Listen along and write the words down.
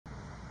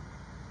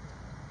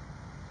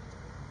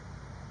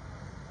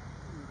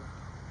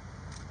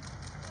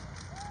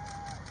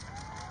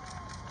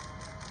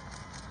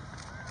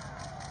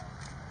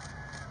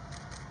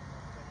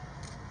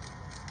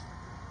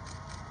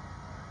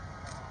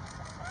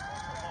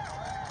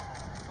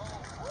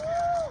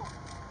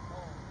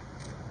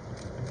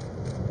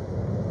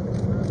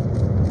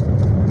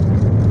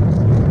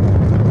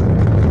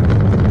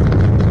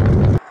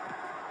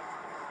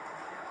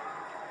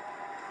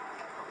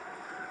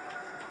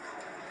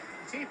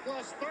T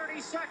plus 30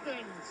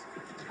 seconds.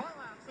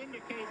 Callouts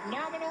indicate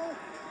nominal.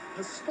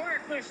 The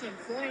Spark mission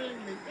flying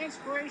the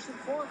Inspiration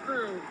 4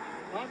 crew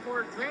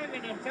onboard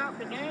Dragon and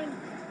Falcon 9.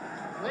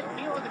 Great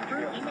deal of the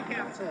crew in the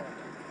capsule.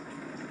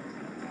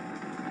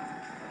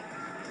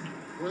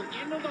 We're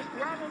into the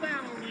throttle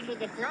down, into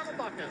the throttle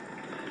bucket.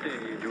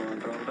 Stage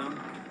 1, throttle down.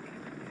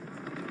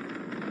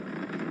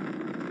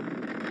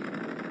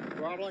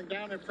 Throttling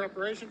down in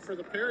preparation for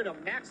the period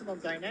of maximum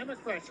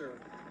dynamic pressure.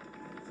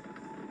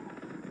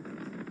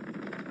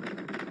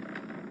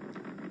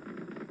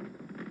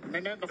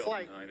 And then into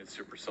flight. 9 is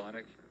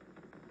supersonic.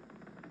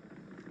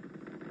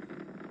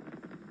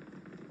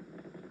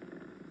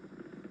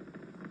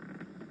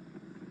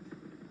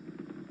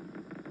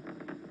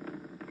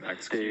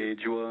 Max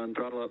Stage 1,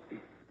 throttle up.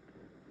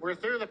 We're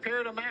through the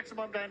period of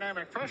maximum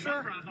dynamic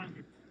pressure.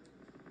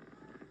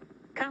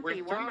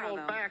 Copy, We're 1 throttled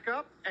Bravo. back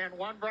up, and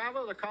 1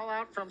 Bravo, the call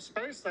out from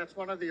space. That's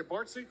one of the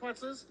abort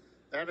sequences.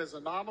 That is a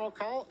nominal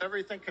call.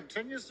 Everything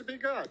continues to be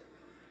good.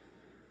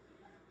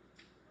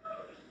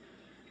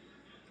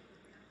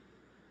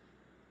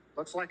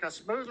 Looks like a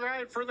smooth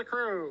ride for the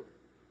crew.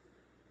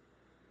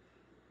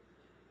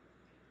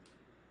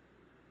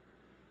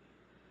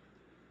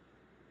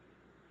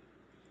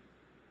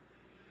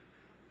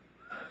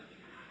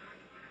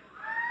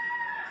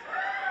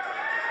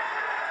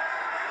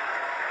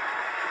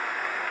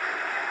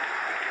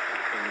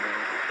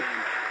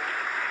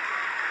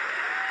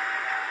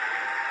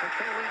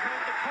 Okay, we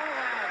heard the call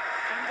out.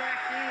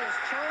 MVAC-D is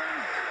chilling.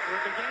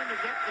 We're beginning to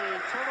get the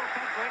turbo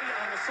pump ready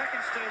on the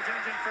second stage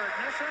engine for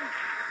ignition.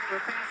 We're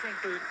passing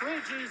through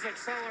 3 G's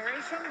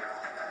acceleration.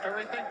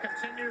 Everything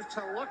continues to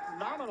look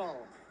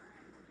nominal.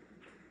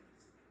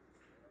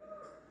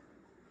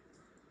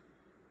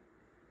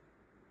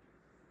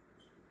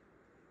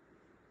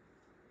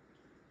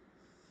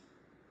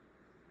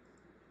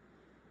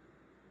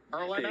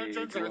 Merlin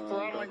engines are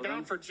throttling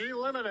down for G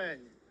limiting.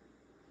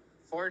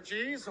 4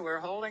 G's, we're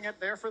holding it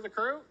there for the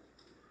crew.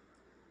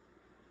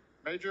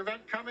 Major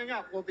event coming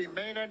up will be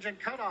main engine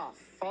cutoff,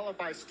 followed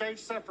by stage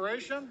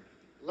separation,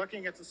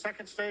 looking at the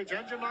second stage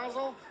engine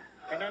nozzle,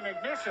 and then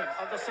ignition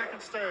of the second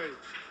stage.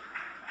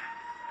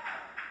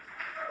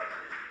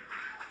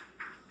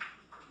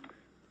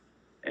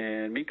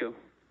 And Miko.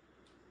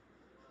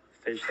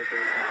 Stage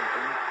separation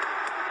confirmed.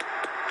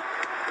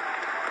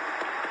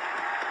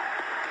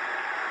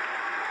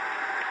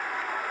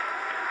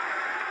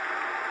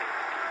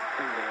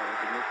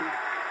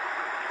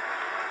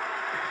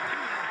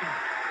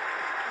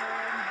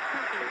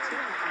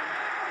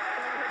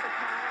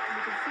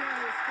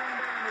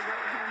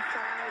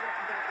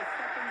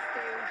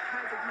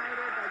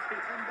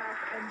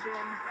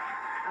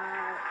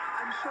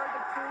 I'm sure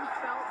the crew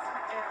felt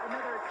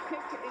another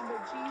kick in the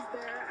G's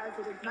there as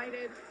it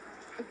ignited.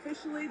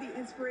 Officially, the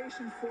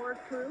Inspiration 4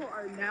 crew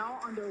are now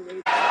on their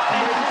way.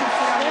 Dragon,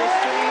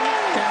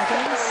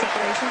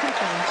 separation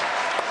confirmed.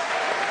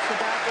 So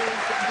that is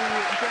the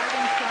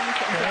Dragon front.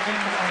 Dragon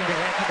on the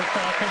way to the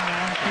Falcon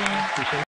 9 team.